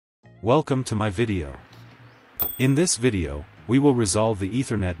Welcome to my video. In this video, we will resolve the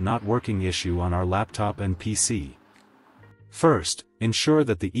Ethernet not working issue on our laptop and PC. First, ensure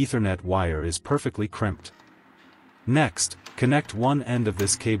that the Ethernet wire is perfectly crimped. Next, connect one end of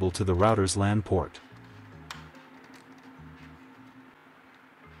this cable to the router's LAN port.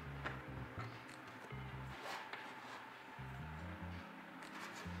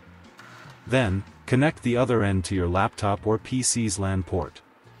 Then, connect the other end to your laptop or PC's LAN port.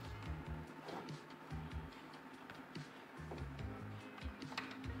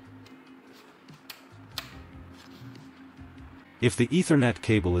 If the Ethernet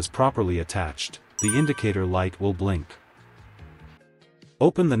cable is properly attached, the indicator light will blink.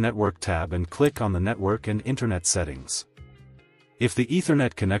 Open the Network tab and click on the Network and Internet settings. If the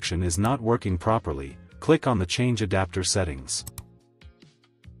Ethernet connection is not working properly, click on the Change Adapter settings.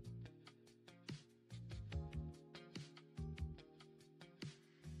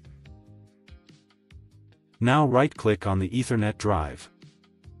 Now right-click on the Ethernet drive.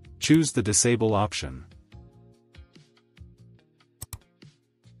 Choose the Disable option.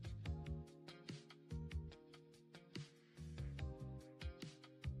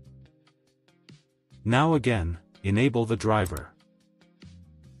 Now again, enable the driver.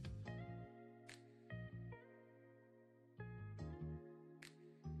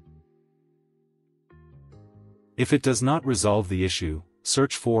 If it does not resolve the issue,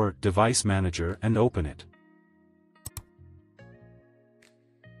 search for Device Manager and open it.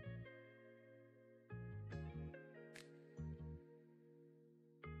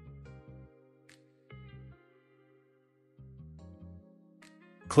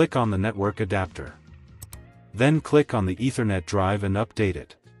 Click on the network adapter. Then click on the Ethernet drive and update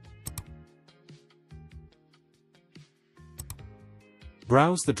it.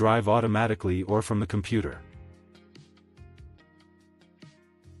 Browse the drive automatically or from the computer.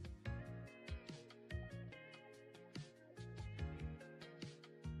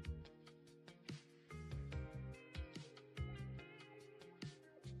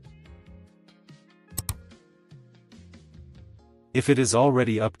 If it is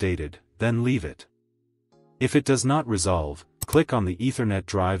already updated, then leave it. If it does not resolve, click on the Ethernet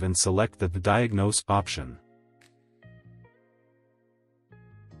drive and select the Diagnose option.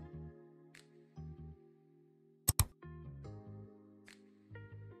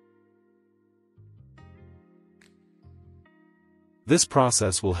 This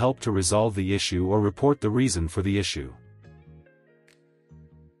process will help to resolve the issue or report the reason for the issue.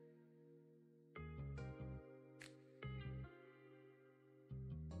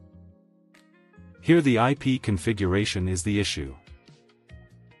 Here the IP configuration is the issue.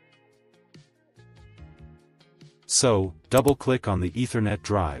 So, double-click on the Ethernet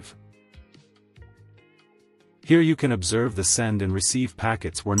drive. Here you can observe the send and receive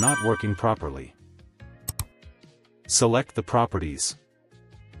packets were not working properly. Select the properties.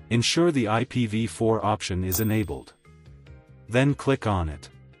 Ensure the IPv4 option is enabled. Then click on it.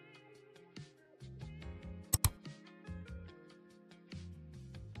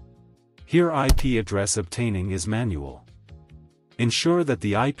 Here IP address obtaining is manual. Ensure that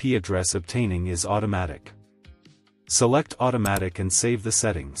the IP address obtaining is automatic. Select automatic and save the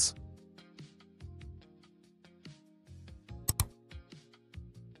settings.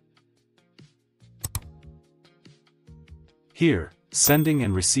 Here, sending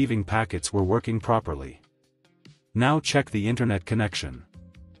and receiving packets were working properly. Now check the internet connection.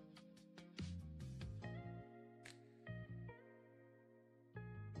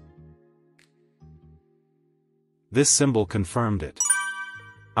 This symbol confirmed it.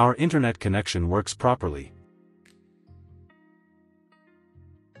 Our internet connection works properly.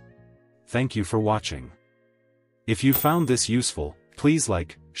 Thank you for watching. If you found this useful, please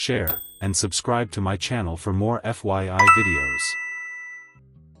like, share, and subscribe to my channel for more FYI videos.